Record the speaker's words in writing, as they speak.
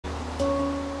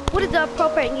What is up,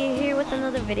 Propane here with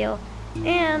another video,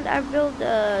 and I built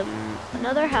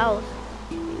another house.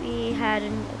 We had a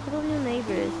couple new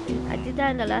neighbors. I did that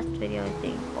in the last video, I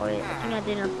think, or I think I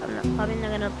didn't. Probably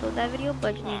not gonna upload that video, but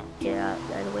I just need to get out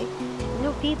of the way.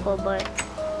 New people, but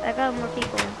I got more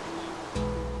people.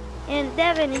 And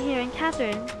Devin here and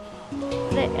Catherine.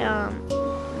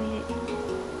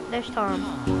 There's Tom.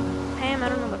 Pam, I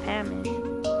don't know what Pam is.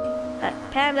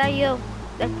 Pam, that you?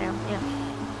 That's Pam. Yeah.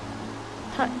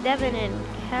 Devin and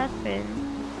Catherine,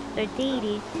 they're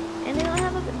dating, and they don't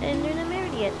have and they're not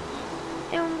married yet.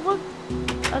 And what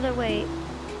other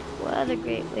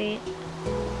great way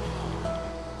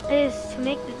is to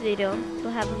make this video to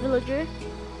have a villager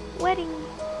wedding.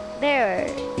 There, I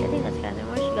think that's Catherine.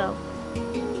 Where'd she go?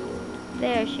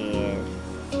 There she is.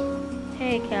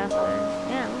 Hey, Catherine.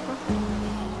 Yeah.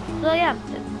 So yeah,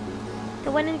 the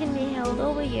wedding can be held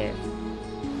over here.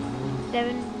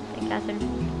 Devin and Catherine.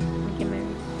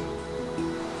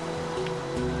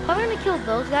 I'm gonna kill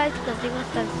those guys because they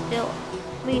must have still.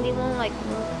 I mean, they won't like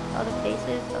move other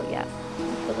places. So yeah,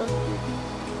 kill those two.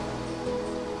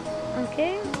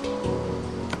 Okay,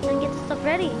 and get the stuff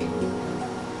ready.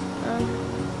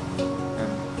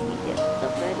 Get the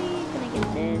stuff ready. Gonna get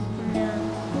this.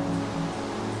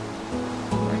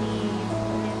 I need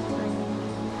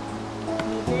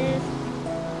this.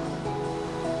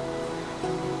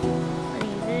 I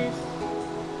need this.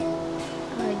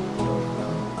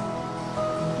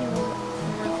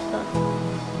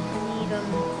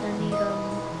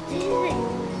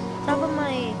 Top of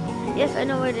my, yes, I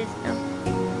know where it is now.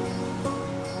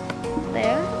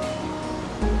 There.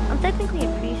 I'm technically a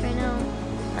priest right now.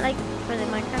 I like for the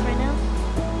Minecraft right now.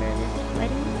 For this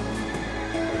wedding.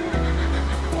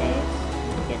 Okay.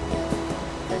 Get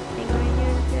the thing right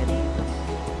here ready.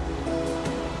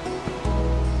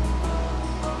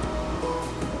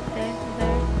 There.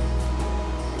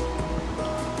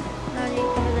 Now you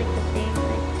cover like the thing,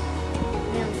 like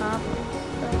on top and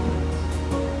stuff.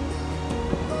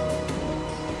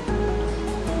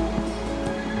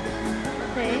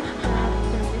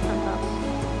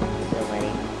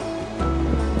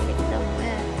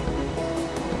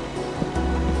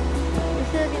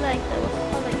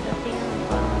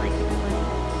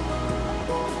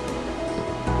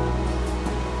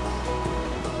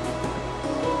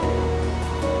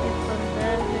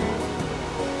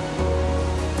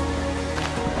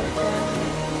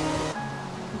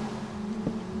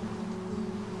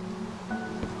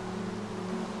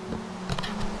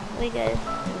 Wait, guys.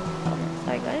 Oh,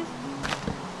 sorry, guys.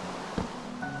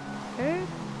 Here.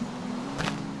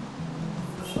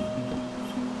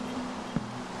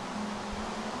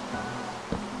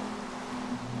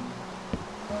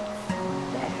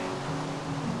 There.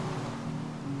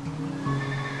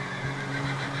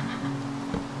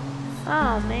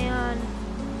 Oh man.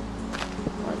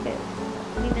 Okay,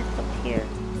 we messed up here.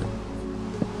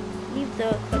 Leave the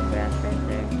cut grass right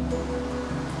there.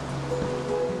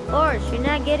 Horse, you're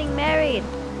not getting married.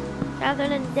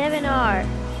 Catherine and Devin are.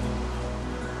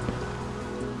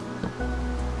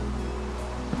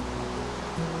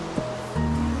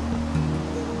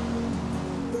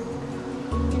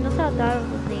 You know how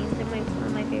those names are one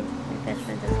of my favorite, my best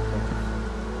friends at school.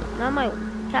 Not my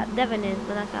cat Devin is,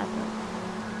 but not Catherine.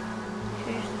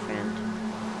 She's just a friend.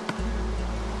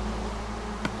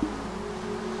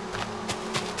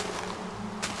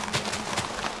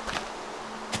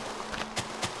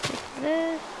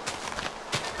 This.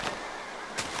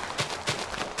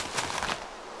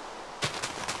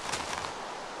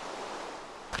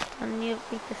 And you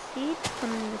take the seats,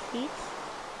 come in the seats.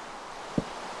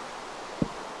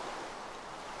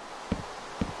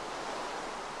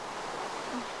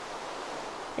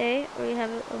 Okay, or you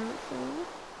have it almost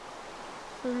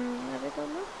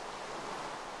almost.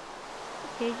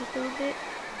 Okay, just a little bit.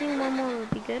 I think one more would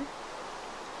be good.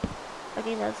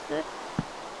 Okay, that's good.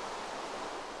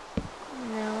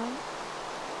 No.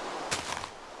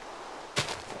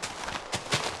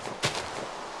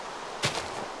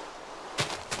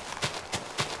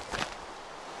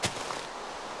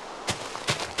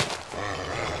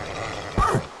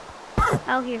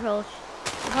 Out here, Hulch.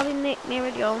 You probably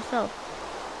married your own self.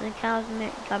 And the cows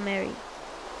got married.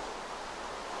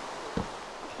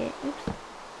 Okay, oops.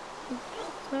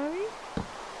 Sorry.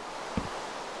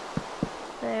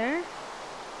 There.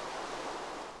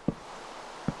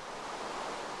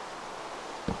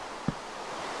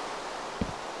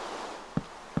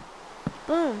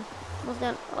 Boom. Almost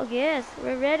done. Oh yes,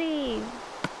 we're ready.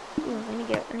 Ooh, I need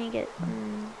to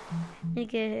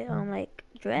get like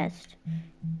dressed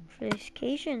for this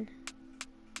occasion.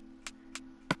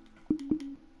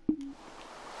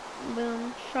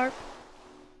 Boom, sharp.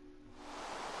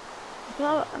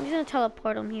 Well, I'm just gonna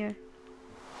teleport him here.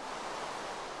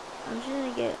 I'm just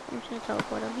gonna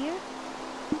teleport him here.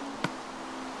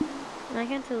 And I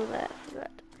can't do that, I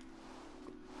forgot.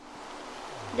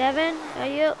 Devin, are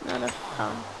you? No, that's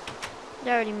Tom.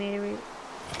 They already made a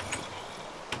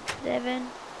Devin.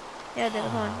 Yeah, Devin,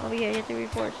 come on. Over here, you have to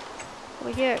reinforce.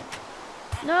 Over here.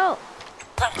 No!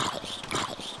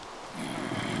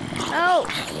 No!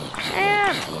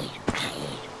 Damn!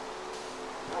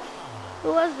 Who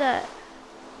was that?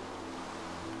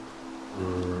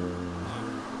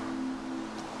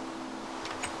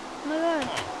 Oh my god.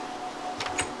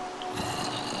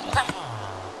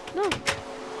 No!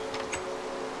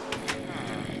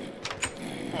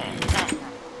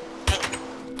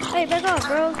 Hey, back off,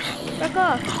 bro. Back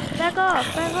off. Back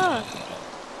off. Back off.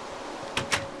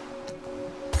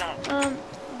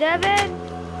 Devin?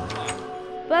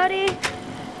 Buddy?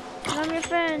 I'm your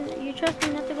friend. You trust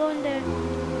me not to go in there.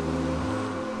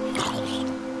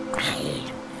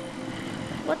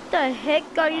 What the heck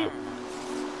are you?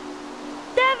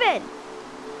 Devin!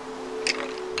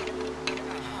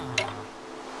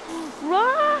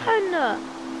 Run!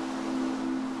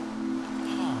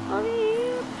 Over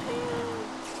here.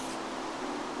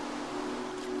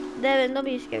 Devin, don't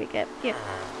be a scaredy cat. Here.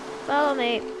 Follow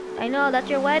me. I know, that's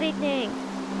your wedding thing.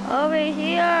 Over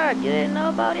here. You didn't know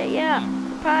about it? Yeah.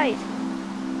 Surprise.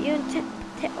 You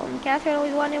and Catherine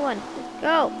always wanted one. Let's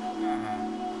go.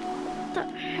 What the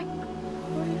heck?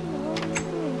 What are you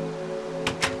doing?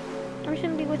 I'm just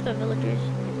gonna be with the villagers.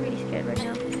 I'm pretty scared right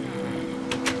now.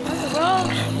 On the road.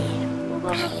 We'll go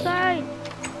outside.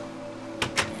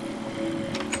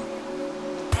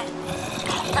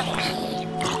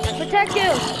 Protect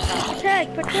you! Protect!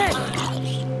 Protect!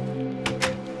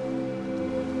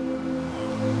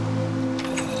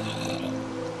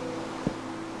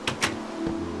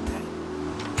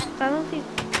 I don't see...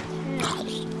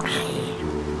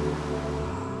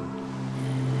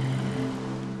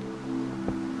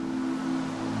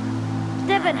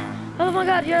 Devin! Oh my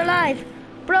god, you're alive!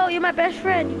 Bro, you're my best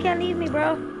friend. You can't leave me,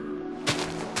 bro.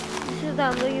 This is what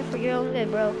I'm looking for your own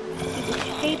good, bro. He's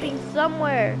escaping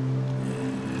somewhere.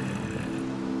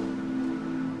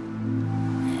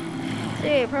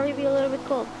 It'll probably be a little bit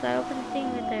cold because I opened the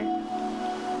thing right there.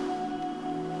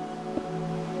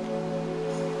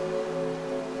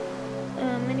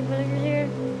 Many villagers here.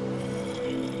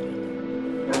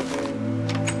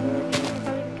 Villagers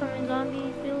probably becoming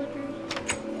zombie villagers.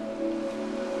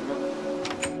 No.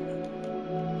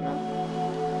 No.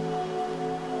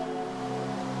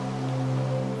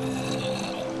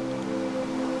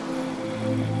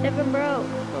 Devin, bro,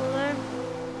 over there.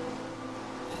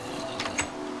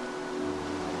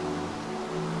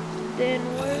 Then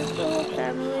where's the whole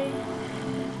family?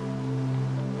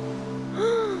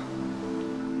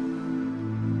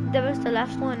 Devin's the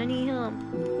last one. I need him.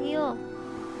 Heal.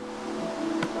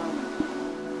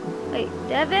 Wait,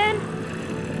 Devin?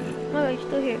 Oh my god, he's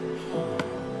still here.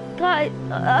 God,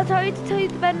 I'm sorry to tell you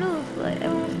the bad news. Like,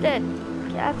 everyone's dead.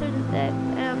 Catherine's dead.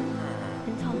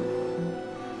 And Tom.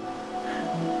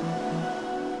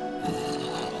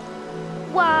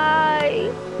 Why?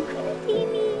 Couldn't see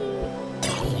me.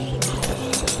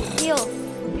 Heal.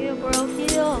 Heal, bro.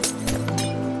 Heal.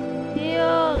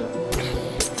 Heal.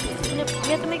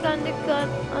 You have to make an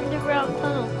underground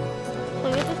tunnel. So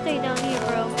you have to stay down here,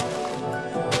 bro.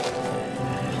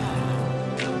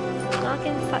 Not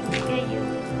gonna get you.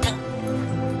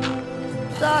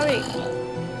 Sorry.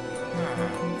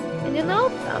 And you know,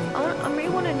 I really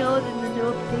want to know the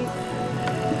new update.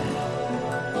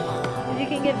 If you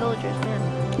can get villagers, man.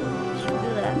 You should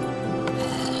do that.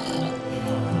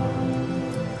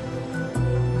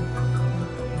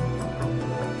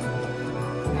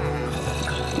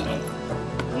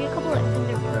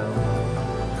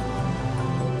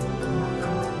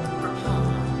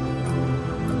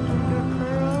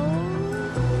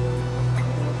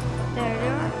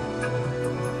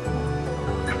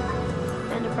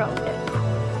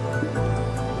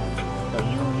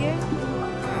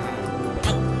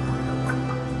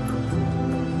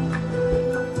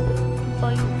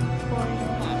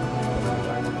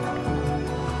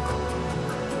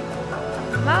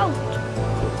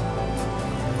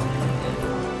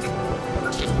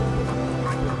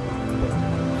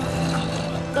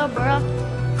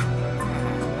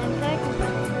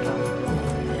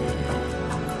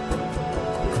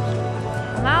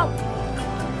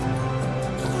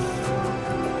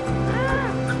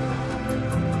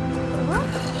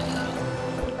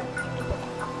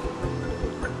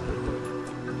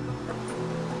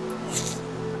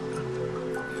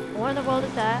 What in the world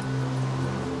is that?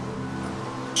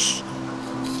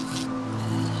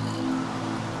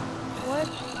 What?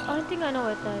 I think I know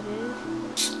what that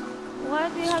is. Why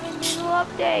do you have a new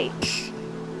update?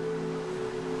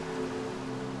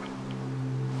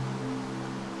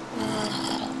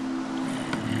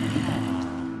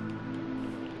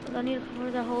 I need to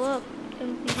cover that hole up. I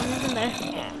don't think I'm in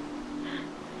there.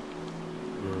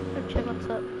 Let's check what's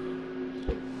up.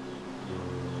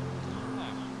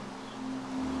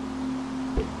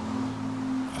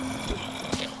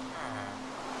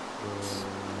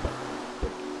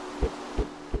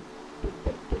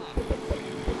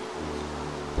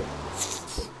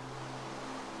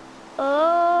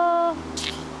 Oh,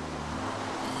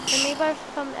 and maybe I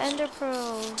found Ender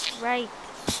Pearls. Right.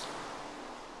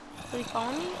 Did he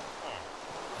follow me?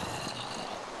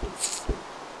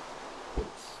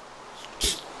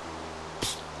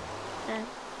 Yeah.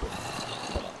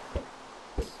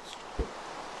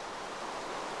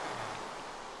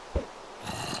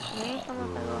 Maybe come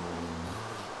if I go.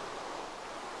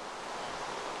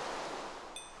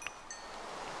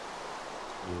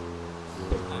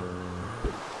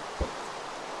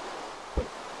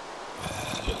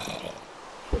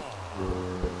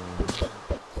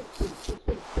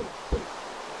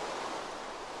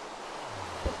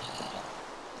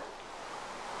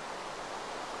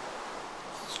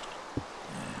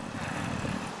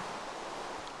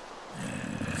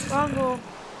 Wrong goal.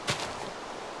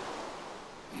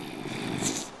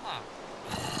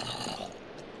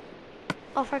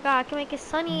 Oh, I forgot. I can make it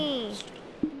sunny.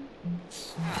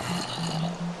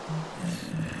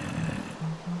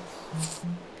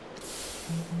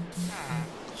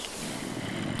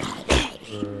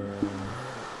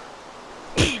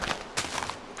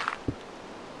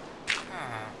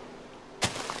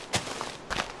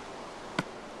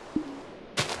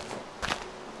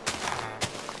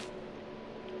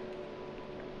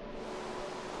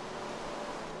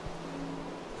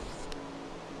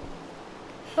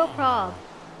 No problem.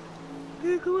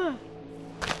 Here, come on.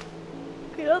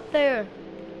 Get up there.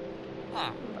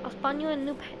 I'll spawn you a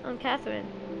new Catherine.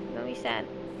 Don't be sad.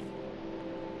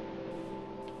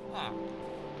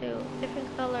 Two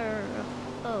different color of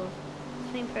clothes.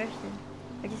 Same person.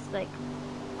 Or just like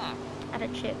add a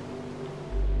chip.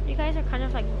 You guys are kind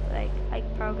of like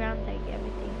programmed like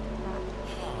everything to that.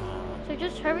 So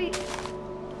just hurry.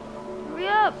 Hurry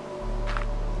up.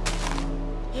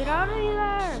 Get out of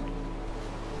here.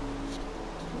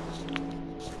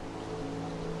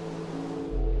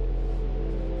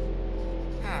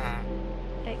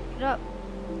 Hey, get up.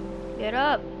 Get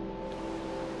up.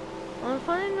 I'm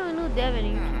finding a new devin.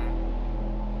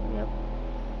 Yep.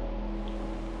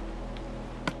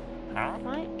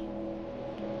 What?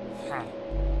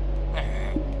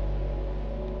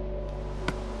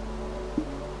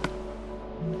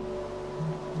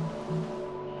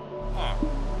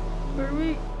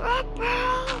 Hurry up, bro!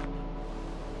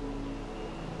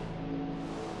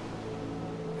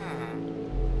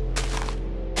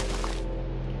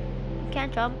 You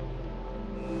can't jump.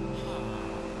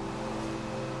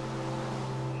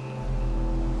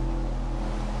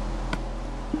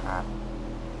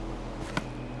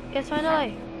 Yes,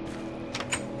 finally.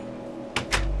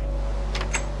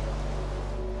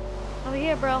 Over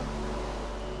here, bro.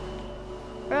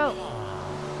 Bro.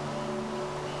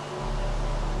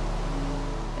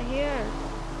 Right here.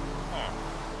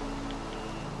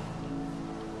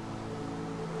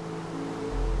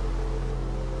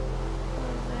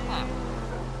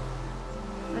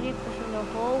 I need to push him the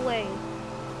whole way.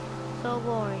 So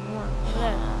boring. Come on, over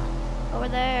there. Over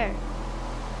there.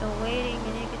 Been waiting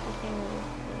and you get this thing over there.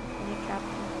 And you trap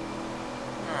them.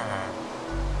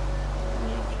 And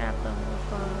you trap them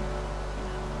before.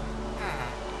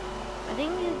 I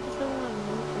think you just don't want to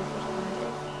move this or something like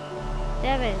this.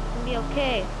 Devin, it's gonna be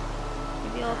okay.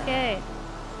 You'll be okay.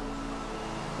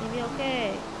 You'll be okay.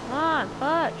 Come on,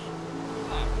 push.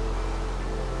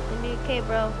 You'll be okay,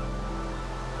 bro.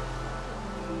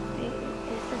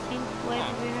 It's the same way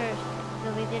we rehearsed. So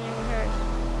we didn't rehearse.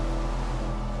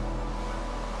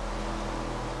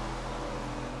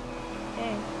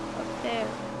 Okay, up there.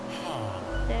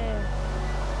 Up there.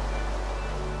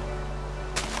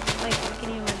 Wait, I can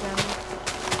hear my grandma.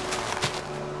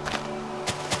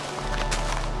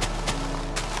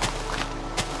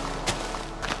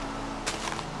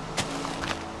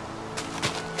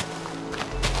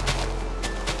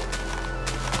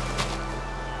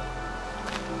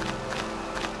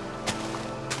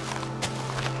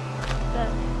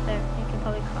 There, you can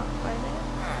probably cross right there.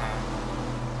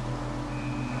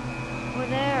 Over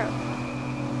there.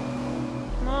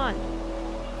 Come on.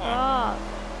 Cross.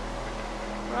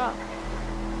 Cross.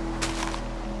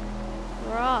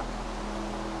 Cross.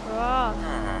 Cross.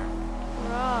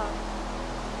 Cross.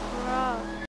 Cross.